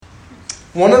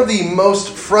One of the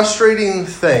most frustrating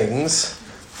things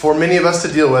for many of us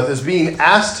to deal with is being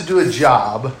asked to do a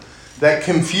job that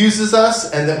confuses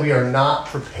us and that we are not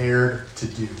prepared to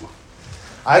do.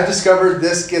 I've discovered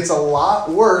this gets a lot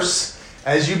worse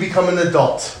as you become an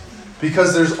adult,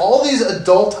 because there's all these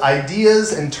adult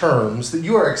ideas and terms that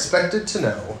you are expected to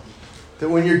know that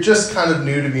when you're just kind of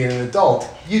new to being an adult,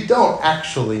 you don't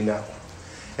actually know.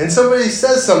 And somebody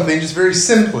says something just very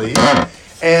simply,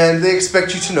 and they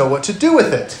expect you to know what to do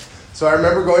with it. So I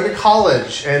remember going to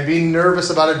college and being nervous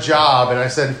about a job, and I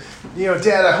said,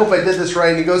 Dad, I hope I did this right.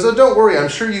 And he goes, oh, don't worry, I'm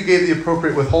sure you gave the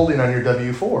appropriate withholding on your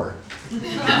W-4.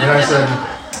 And I said,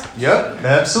 yep,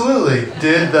 absolutely.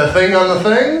 Did the thing on the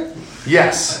thing?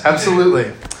 Yes,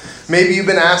 absolutely. Maybe you've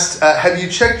been asked, have you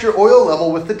checked your oil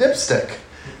level with the dipstick?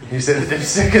 And you say, the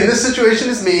dipstick in this situation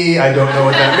is me. I don't know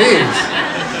what that means.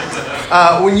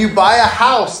 When you buy a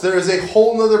house, there is a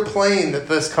whole nother plane that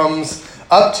this comes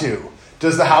up to.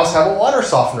 Does the house have a water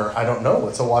softener? I don't know.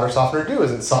 What's a water softener do?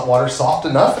 Isn't salt water soft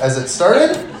enough as it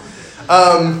started?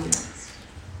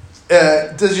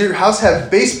 Does your house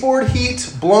have baseboard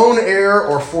heat, blown air,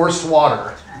 or forced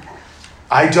water?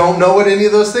 I don't know what any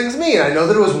of those things mean. I know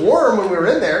that it was warm when we were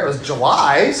in there. It was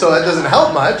July, so that doesn't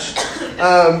help much.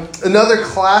 Another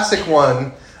classic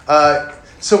one.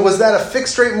 So was that a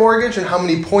fixed rate mortgage, and how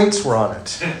many points were on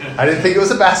it? I didn't think it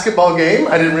was a basketball game.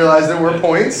 I didn't realize there were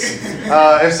points.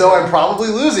 If so, I'm probably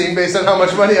losing based on how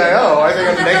much money I owe. I think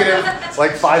I'm negative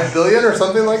like $5 billion or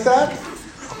something like that.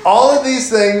 All of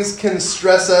these things can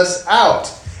stress us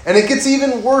out. And it gets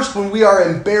even worse when we are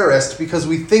embarrassed because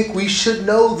we think we should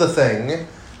know the thing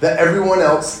that everyone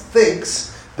else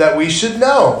thinks that we should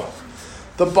know.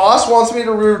 The boss wants me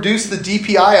to reduce the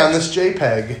DPI on this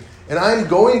JPEG, and I'm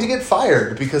going to get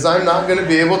fired because I'm not going to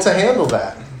be able to handle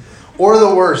that. Or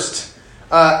the worst,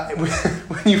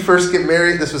 when you first get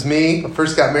married, this was me, I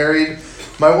first got married,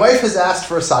 my wife has asked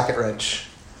for a socket wrench.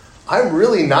 I'm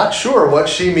really not sure what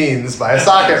she means by a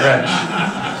socket wrench.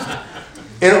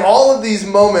 In all of these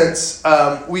moments,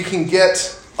 we can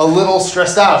get a little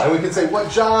stressed out, and we can say, what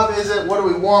job is it? What do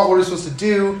we want? What are we supposed to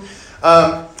do?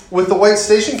 With the White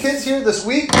Station kids here this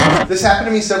week, this happened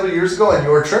to me several years ago on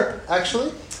your trip,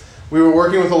 actually. We were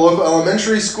working with a local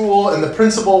elementary school, and the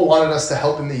principal wanted us to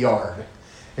help in the yard.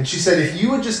 And she said, if you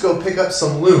would just go pick up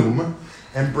some loom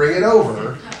and bring it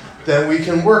over, then we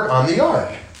can work on the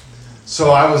yard.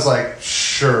 So I was like,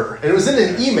 sure. And it was in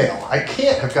an email. I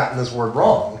can't have gotten this word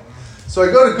wrong. So I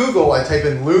go to Google, I type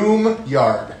in loom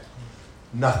yard.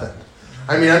 Nothing.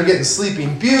 I mean, I'm getting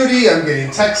Sleeping Beauty, I'm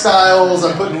getting textiles,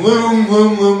 I'm putting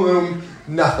loom,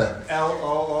 nothing.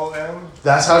 L-O-O-M?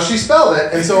 That's how she spelled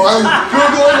it. And so I'm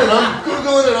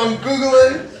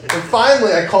Googling. And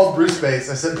finally I called Bruce Bates.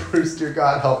 I said, Bruce, dear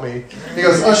God, help me. He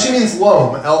goes, oh, she means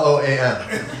loam, L-O-A-M.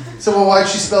 I said, well, why'd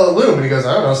she spell it loom? And he goes,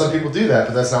 I don't know, some people do that,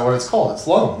 but that's not what it's called. It's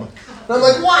loam. And I'm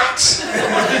like, what?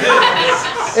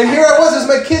 And here I was, it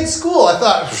was my kid's school. I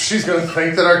thought, she's going to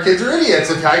think that our kids are idiots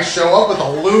if I show up with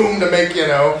a loom to make,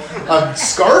 a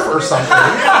scarf or something.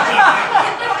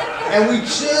 And we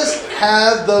just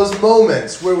have those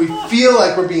moments where we feel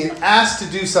like we're being asked to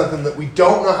do something that we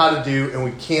don't know how to do and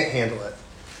we can't handle it.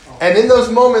 And in those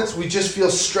moments, we just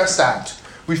feel stressed out.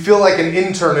 We feel like an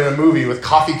intern in a movie with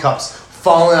coffee cups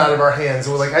falling out of our hands.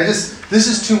 And we're like, this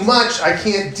is too much. I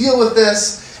can't deal with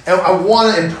this. And I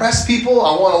want to impress people.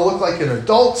 I want to look like an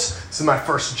adult. This is my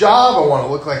first job. I want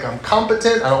to look like I'm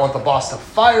competent. I don't want the boss to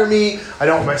fire me. I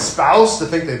don't want my spouse to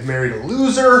think they've married a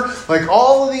loser. Like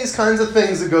all of these kinds of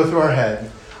things that go through our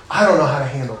head. I don't know how to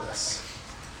handle this.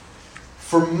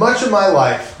 For much of my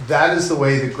life, that is the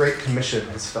way the Great Commission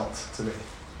has felt to me.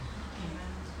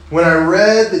 When I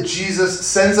read that Jesus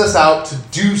sends us out to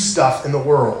do stuff in the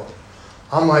world,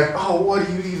 I'm like, oh, what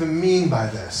do you even mean by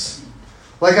this?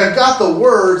 Like, I've got the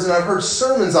words and I've heard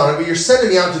sermons on it, but you're sending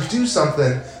me out to do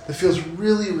something that feels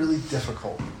really, really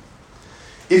difficult.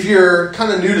 If you're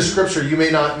kind of new to Scripture, you may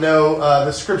not know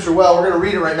the Scripture well. We're going to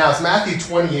read it right now. It's Matthew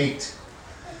 28.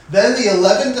 Then the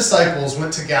 11 disciples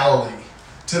went to Galilee,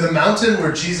 to the mountain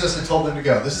where Jesus had told them to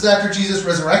go. This is after Jesus'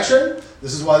 resurrection.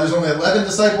 This is why there's only 11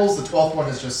 disciples. The 12th one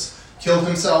has just killed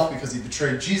himself because he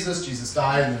betrayed Jesus. Jesus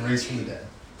died and then raised from the dead.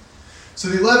 So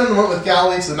the 11 went with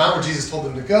Galilee to the mountain where Jesus told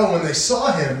them to go. And when they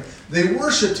saw him, they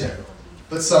worshipped him,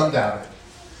 but some doubted.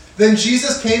 Then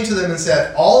Jesus came to them and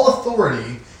said, all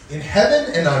authority in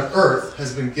heaven and on earth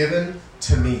has been given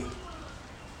to me.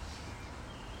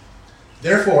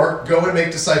 Therefore, go and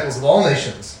make disciples of all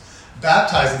nations,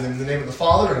 baptizing them in the name of the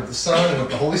Father and of the Son and of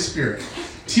the Holy Spirit,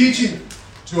 teaching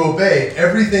to obey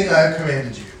everything I have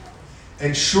commanded you.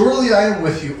 And surely I am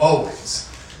with you always,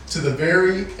 to the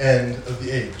very end of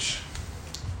the age.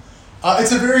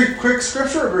 It's a very quick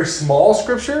scripture, a very small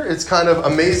scripture. It's kind of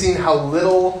amazing how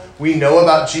little we know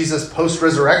about Jesus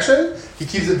post-resurrection. He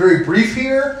keeps it very brief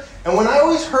here. And when I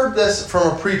always heard this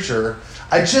from a preacher,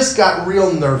 I just got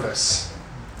real nervous.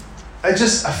 I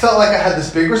felt like I had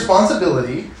this big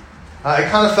responsibility. I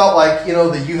kind of felt like,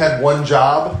 the "you had one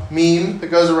job" meme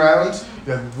that goes around.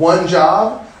 You had one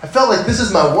job. I felt like this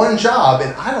is my one job,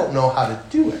 and I don't know how to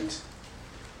do it.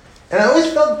 And I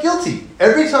always felt guilty.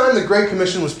 Every time the Great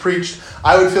Commission was preached,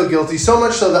 I would feel guilty, so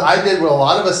much so that I did what a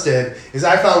lot of us did, is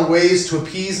I found ways to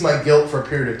appease my guilt for a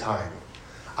period of time.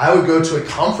 I would go to a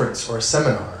conference or a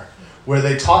seminar where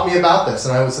they taught me about this,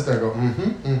 and I would sit there and go,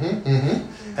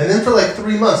 And then for like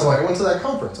 3 months, I'm like, I went to that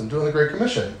conference. I'm doing the Great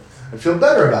Commission. I'd feel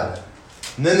better about it.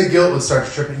 And then the guilt would start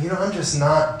to trip, and I'm just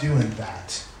not doing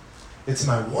that. It's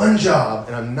my one job,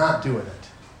 and I'm not doing it.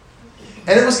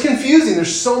 And it was confusing.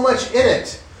 There's so much in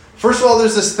it. First of all,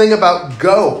 there's this thing about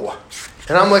go.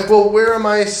 And I'm like, well, where am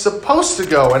I supposed to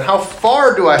go? And how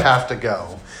far do I have to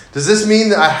go? Does this mean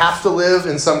that I have to live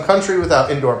in some country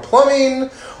without indoor plumbing?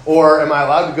 Or am I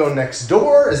allowed to go next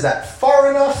door? Is that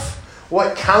far enough?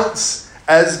 What counts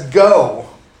as go?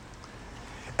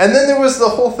 And then there was the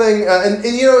whole thing,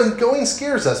 and going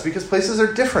scares us because places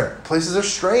are different. Places are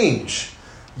strange.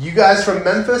 You guys from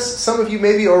Memphis, some of you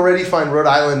maybe already find Rhode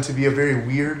Island to be a very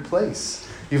weird place.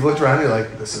 You've looked around and you're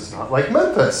like, this is not like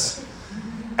Memphis.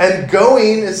 And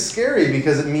going is scary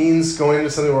because it means going to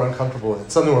something we're uncomfortable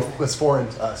with, something that's foreign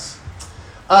to us.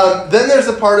 Then there's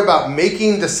the part about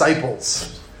making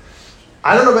disciples.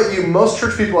 I don't know about you, most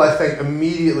church people, I think,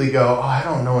 immediately go, I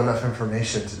don't know enough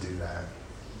information to do that.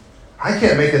 I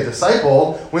can't make a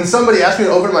disciple. When somebody asks me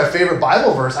to open my favorite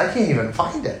Bible verse, I can't even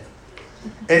find it.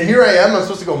 And here I am, I'm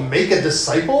supposed to go make a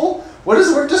disciple? What does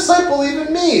the word disciple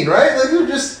even mean, right?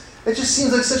 It just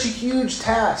seems like such a huge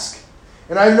task.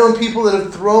 And I've known people that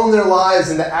have thrown their lives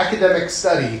into academic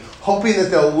study, hoping that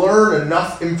they'll learn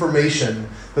enough information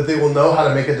that they will know how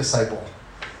to make a disciple.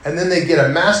 And then they get a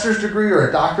master's degree or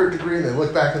a doctorate degree, and they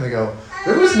look back and they go,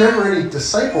 there was never any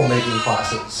disciple-making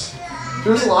classes.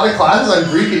 There was a lot of classes on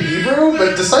Greek and Hebrew,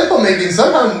 but disciple-making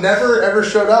somehow never, ever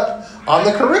showed up on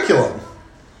the curriculum.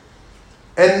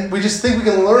 And we just think we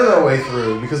can learn our way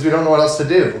through because we don't know what else to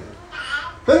do.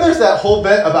 Then there's that whole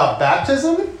bit about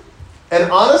baptism. And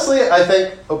honestly, I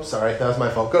think... Oh, sorry, that was my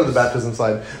fault. Go to the baptism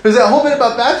slide. There's that whole bit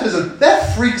about baptism.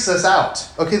 That freaks us out.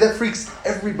 Okay, that freaks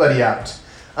everybody out.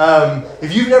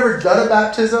 If you've never done a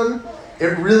baptism,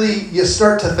 you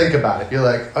start to think about it. You're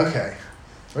like, okay,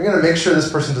 I'm going to make sure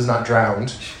this person does not drown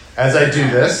as I do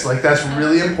this. That's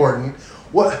really important.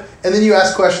 And then you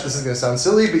ask questions. This is going to sound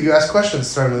silly, but you ask questions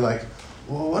starting like,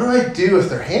 well, what do I do if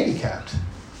they're handicapped?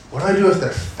 What do I do if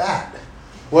they're fat?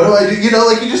 What do I do? You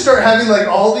just start having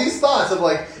all these thoughts of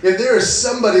if there is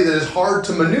somebody that is hard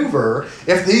to maneuver,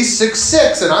 if he's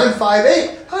 6'6" and I'm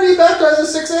 5'8", how do you baptize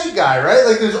a 6'8" guy,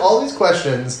 right? There's all these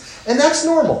questions, and that's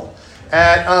normal.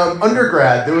 At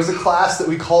undergrad, there was a class that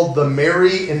we called the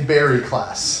Mary and Barry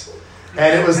class.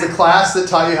 And it was the class that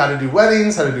taught you how to do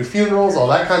weddings, how to do funerals, all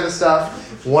that kind of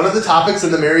stuff. One of the topics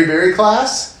in the Mary Barry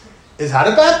class is how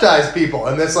to baptize people.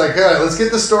 And it's let's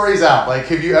get the stories out.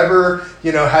 Have you ever,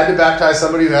 had to baptize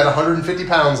somebody who had 150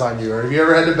 pounds on you? Or have you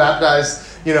ever had to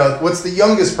baptize, what's the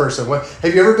youngest person?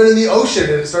 Have you ever been in the ocean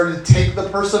and it started to take the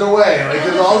person away?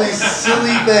 There's all these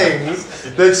silly things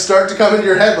that start to come into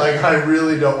your head I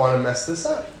really don't want to mess this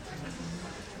up.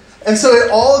 And so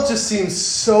it all just seems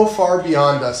so far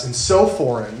beyond us and so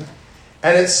foreign.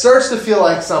 And it starts to feel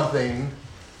like something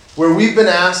where we've been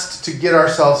asked to get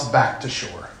ourselves back to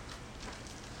shore.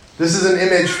 This is an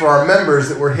image for our members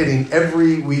that we're hitting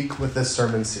every week with this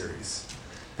sermon series.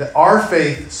 That our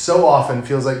faith so often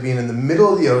feels like being in the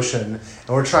middle of the ocean and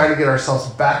we're trying to get ourselves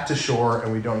back to shore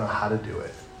and we don't know how to do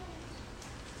it.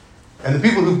 And the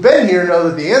people who've been here know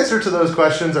that the answer to those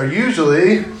questions are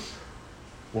usually,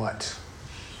 what?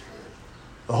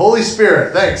 The Holy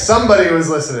Spirit. Thanks. Somebody was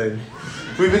listening.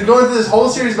 We've been going through this whole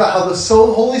series about how the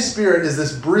Holy Spirit is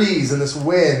this breeze and this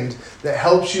wind that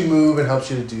helps you move and helps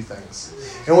you to do things.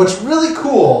 And what's really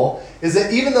cool is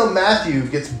that even though Matthew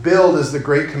gets billed as the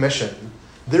Great Commission,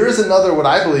 there is another, what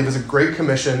I believe is a Great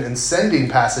Commission and sending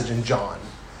passage in John.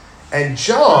 And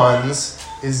John's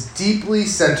is deeply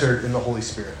centered in the Holy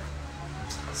Spirit.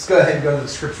 Let's go ahead and go to the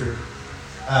scripture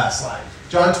slide.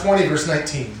 John 20, verse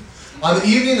 19. On the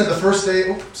evening of the first day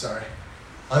of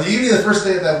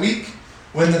that week,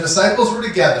 when the disciples were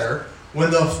together, when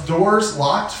the doors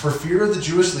locked for fear of the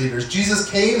Jewish leaders, Jesus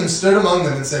came and stood among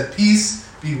them and said, "Peace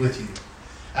be with you."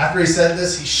 After he said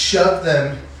this, he showed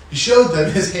them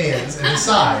his hands and his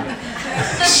side.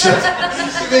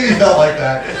 It maybe felt like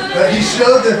that. But he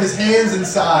showed them his hands and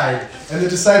side. And the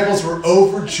disciples were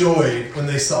overjoyed when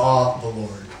they saw the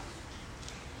Lord.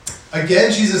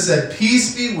 Again, Jesus said,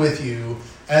 "Peace be with you.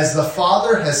 As the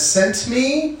Father has sent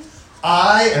me,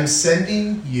 I am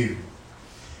sending you."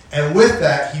 And with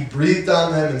that, he breathed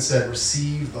on them and said,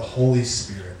 "Receive the Holy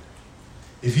Spirit.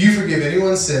 If you forgive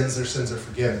anyone's sins, their sins are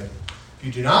forgiven. If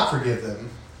you do not forgive them,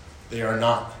 they are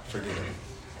not forgiven."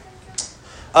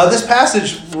 This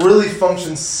passage really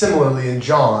functions similarly in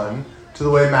John to the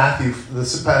way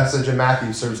this passage in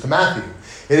Matthew serves to Matthew.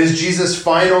 It is Jesus'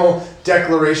 final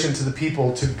declaration to the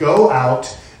people to go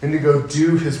out and to go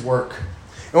do his work.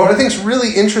 And what I think is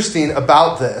really interesting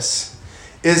about this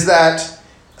is that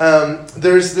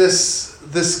there's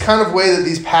this kind of way that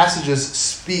these passages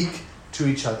speak to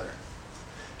each other.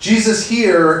 Jesus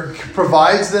here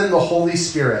provides them the Holy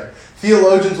Spirit.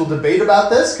 Theologians will debate about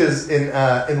this because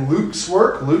in Luke's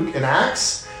work, Luke and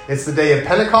Acts, it's the day of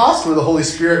Pentecost where the Holy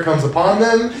Spirit comes upon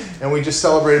them, and we just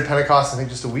celebrated Pentecost, I think,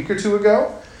 just a week or two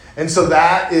ago. And so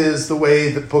that is the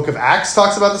way the book of Acts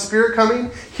talks about the Spirit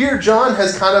coming. Here, John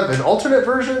has kind of an alternate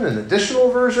version, an additional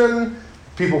version.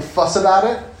 People fuss about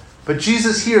it. But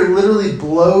Jesus here literally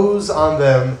blows on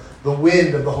them the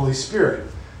wind of the Holy Spirit.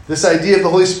 This idea of the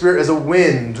Holy Spirit as a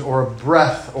wind or a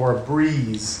breath or a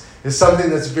breeze is something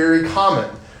that's very common.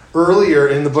 Earlier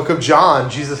in the book of John,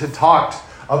 Jesus had talked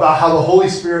about how the Holy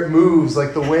Spirit moves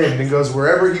like the wind and goes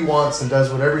wherever he wants and does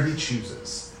whatever he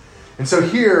chooses. And so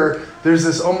here, there's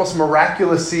this almost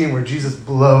miraculous scene where Jesus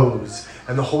blows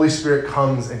and the Holy Spirit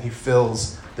comes and he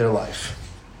fills their life.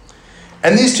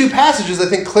 And these two passages, I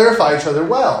think, clarify each other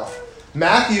well.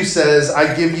 Matthew says,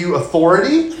 "I give you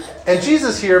authority," and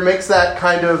Jesus here makes that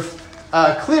kind of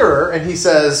clearer, and he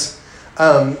says,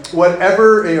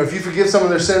 whatever, if you forgive someone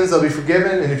their sins, they'll be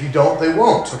forgiven, and if you don't, they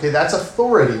won't. Okay, that's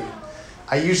authority.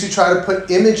 I usually try to put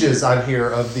images on here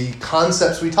of the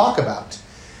concepts we talk about.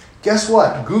 Guess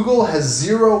what? Google has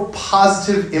 0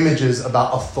 positive images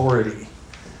about authority.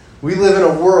 We live in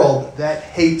a world that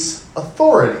hates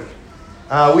authority.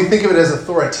 We think of it as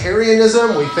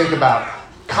authoritarianism. We think about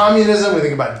communism. We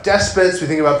think about despots. We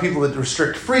think about people that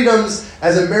restrict freedoms.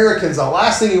 As Americans, the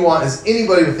last thing you want is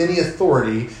anybody with any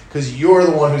authority because you're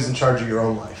the one who's in charge of your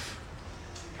own life.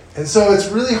 And so it's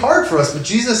really hard for us. But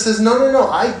Jesus says, no,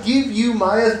 I give you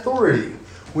my authority.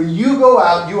 When you go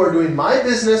out, you are doing my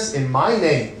business in my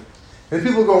name. And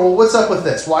people go, well, what's up with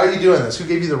this? Why are you doing this? Who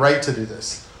gave you the right to do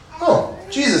this? Oh,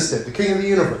 Jesus did, the King of the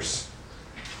universe.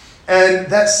 And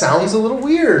that sounds a little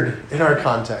weird in our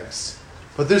context.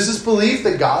 But there's this belief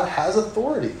that God has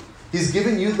authority. He's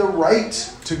given you the right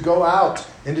to go out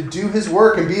and to do his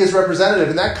work and be his representative.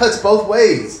 And that cuts both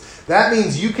ways. That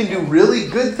means you can do really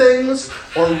good things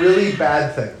or really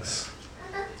bad things.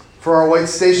 For our White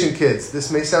Station kids,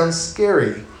 this may sound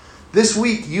scary. This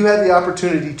week, you had the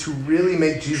opportunity to really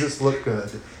make Jesus look good.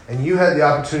 And you had the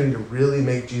opportunity to really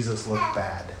make Jesus look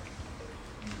bad.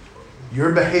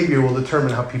 Your behavior will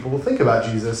determine how people will think about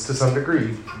Jesus to some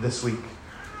degree this week.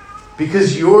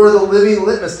 Because you're the living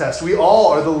litmus test. We all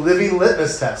are the living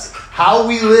litmus test. How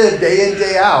we live day in,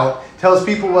 day out tells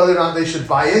people whether or not they should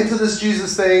buy into this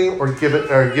Jesus thing or give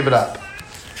it up.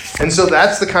 And so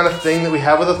that's the kind of thing that we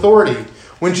have with authority.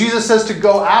 When Jesus says to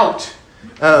go out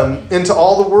into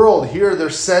all the world, here they're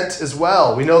sent as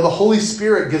well. We know the Holy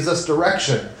Spirit gives us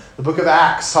direction. The book of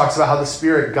Acts talks about how the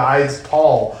Spirit guides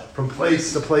Paul from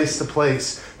place to place to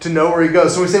place to know where he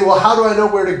goes. So we say, well, how do I know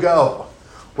where to go?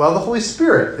 Well, the Holy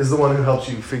Spirit is the one who helps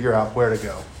you figure out where to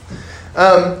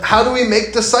go. How do we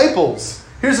make disciples?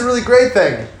 Here's a really great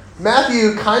thing.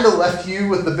 Matthew kind of left you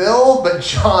with the bill, but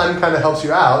John kind of helps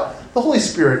you out. The Holy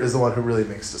Spirit is the one who really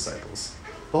makes disciples.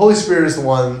 The Holy Spirit is the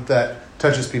one that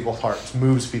touches people's hearts,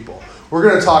 moves people. We're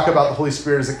going to talk about the Holy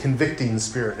Spirit as a convicting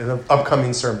spirit in an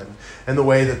upcoming sermon and the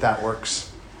way that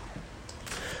works.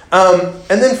 And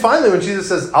then finally, when Jesus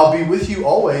says, I'll be with you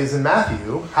always in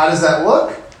Matthew, how does that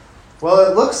look?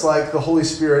 Well, it looks like the Holy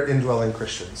Spirit indwelling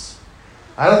Christians.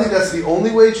 I don't think that's the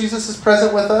only way Jesus is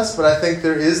present with us, but I think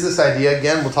there is this idea,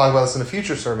 again, we'll talk about this in a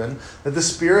future sermon, that the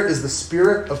Spirit is the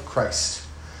Spirit of Christ,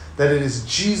 that it is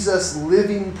Jesus'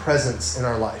 living presence in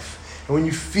our life. And when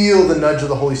you feel the nudge of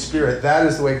the Holy Spirit, that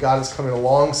is the way God is coming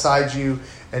alongside you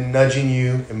and nudging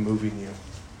you and moving you.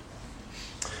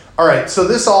 All right, so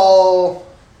this all,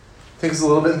 I think, is a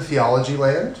little bit in theology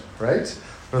land, right?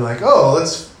 We're like,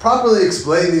 let's properly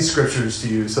explain these scriptures to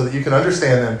you so that you can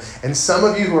understand them. And some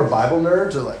of you who are Bible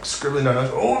nerds are like scribbling down,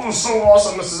 this is so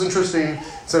awesome, this is interesting.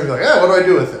 Some of you are like, what do I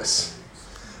do with this?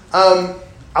 I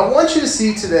want you to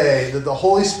see today that the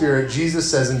Holy Spirit,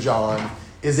 Jesus says in John,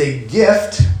 is a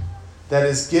gift that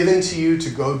is given to you to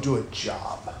go do a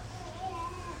job.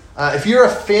 If you're a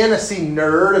fantasy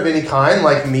nerd of any kind,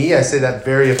 like me, I say that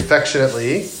very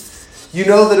affectionately, you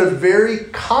know that a very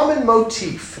common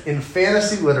motif in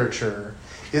fantasy literature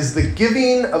is the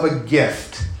giving of a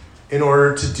gift in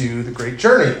order to do the great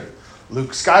journey.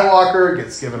 Luke Skywalker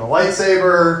gets given a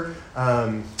lightsaber.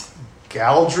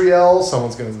 Galadriel,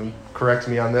 someone's going to correct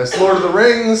me on this, Lord of the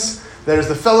Rings, there's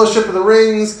the Fellowship of the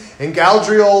Rings, and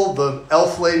Galadriel, the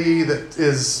elf lady that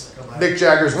is Mick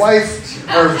Jagger's wife,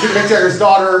 or Mick Jagger's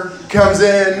daughter, comes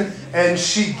in, and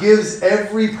she gives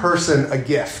every person a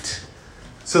gift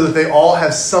so that they all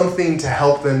have something to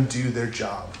help them do their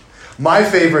job. My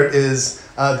favorite is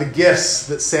the gifts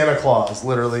that Santa Claus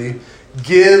literally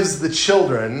gives the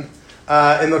children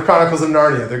in the Chronicles of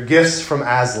Narnia. They're gifts from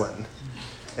Aslan.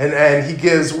 And he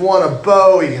gives one a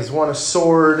bow, he gives one a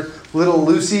sword. Little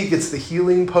Lucy gets the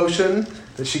healing potion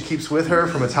that she keeps with her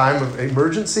from a time of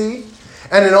emergency.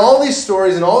 And in all these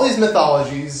stories, in all these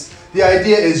mythologies, the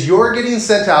idea is you're getting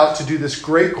sent out to do this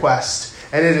great quest,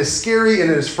 and it is scary and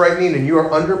it is frightening and you are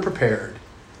underprepared.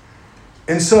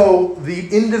 And so the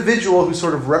individual who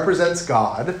sort of represents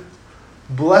God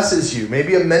blesses you,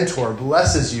 maybe a mentor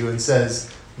blesses you and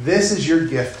says, this is your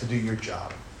gift to do your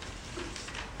job.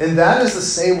 And that is the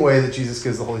same way that Jesus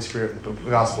gives the Holy Spirit in the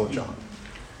Gospel of John.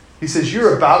 He says,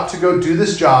 you're about to go do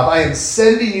this job. I am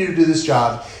sending you to do this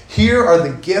job. Here are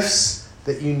the gifts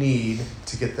that you need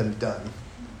to get them done.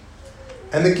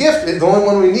 And the gift, the only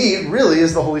one we need, really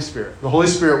is the Holy Spirit. The Holy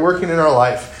Spirit working in our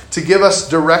life to give us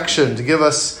direction, to give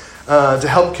us, to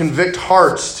help convict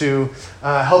hearts, to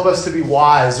help us to be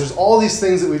wise. There's all these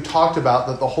things that we've talked about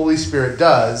that the Holy Spirit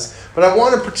does. But I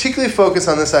want to particularly focus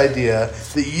on this idea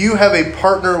that you have a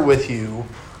partner with you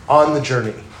on the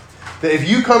journey. That if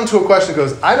you come to a question that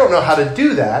goes, I don't know how to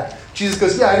do that, Jesus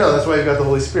goes, yeah, I know. That's why you've got the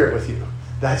Holy Spirit with you.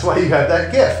 That's why you have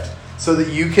that gift, so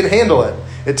that you can handle it.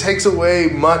 It takes away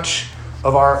much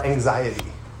of our anxiety.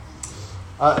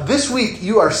 This week,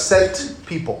 you are sent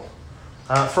people.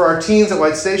 For our teens at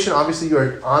White Station, obviously you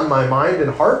are on my mind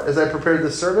and heart as I prepared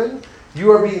this sermon.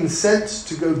 You are being sent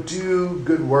to go do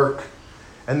good work.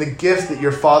 And the gift that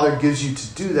your Father gives you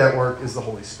to do that work is the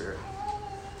Holy Spirit.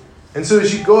 And so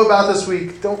as you go about this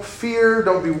week, don't fear,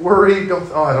 don't be worried,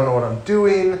 I don't know what I'm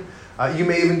doing. You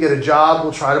may even get a job.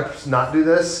 We'll try to not do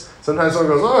this. Sometimes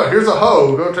someone goes, here's a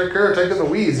hoe, go take care of taking the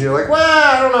weeds. And you're like,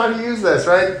 I don't know how to use this,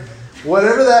 right?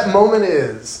 Whatever that moment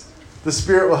is, the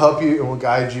Spirit will help you and will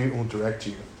guide you and will direct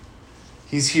you.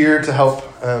 He's here to help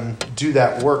do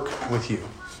that work with you.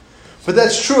 But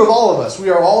that's true of all of us. We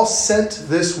are all sent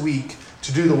this week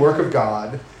to do the work of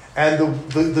God, and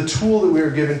the tool that we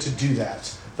are given to do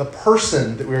that, the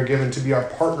person that we are given to be our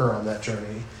partner on that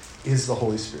journey, is the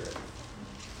Holy Spirit.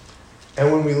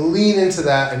 And when we lean into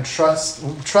that and trust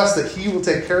that He will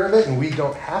take care of it and we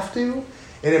don't have to,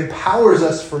 it empowers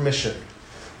us for mission.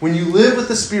 When you live with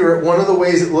the Spirit, one of the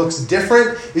ways it looks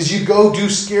different is you go do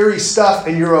scary stuff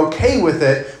and you're okay with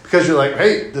it because you're like,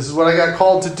 hey, this is what I got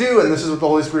called to do and this is what the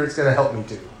Holy Spirit's going to help me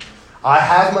do. I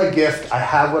have my gift. I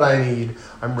have what I need.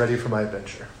 I'm ready for my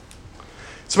adventure.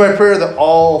 It's my prayer that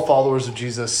all followers of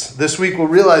Jesus this week will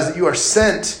realize that you are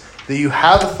sent, that you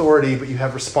have authority, but you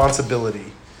have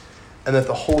responsibility, and that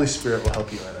the Holy Spirit will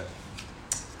help you in it.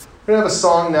 We're going to have a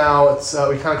song now. It's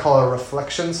we kind of call it a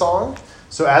reflection song.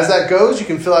 So as that goes, you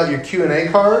can fill out your Q&A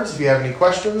cards if you have any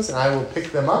questions, and I will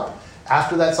pick them up.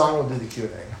 After that song, we'll do the Q&A.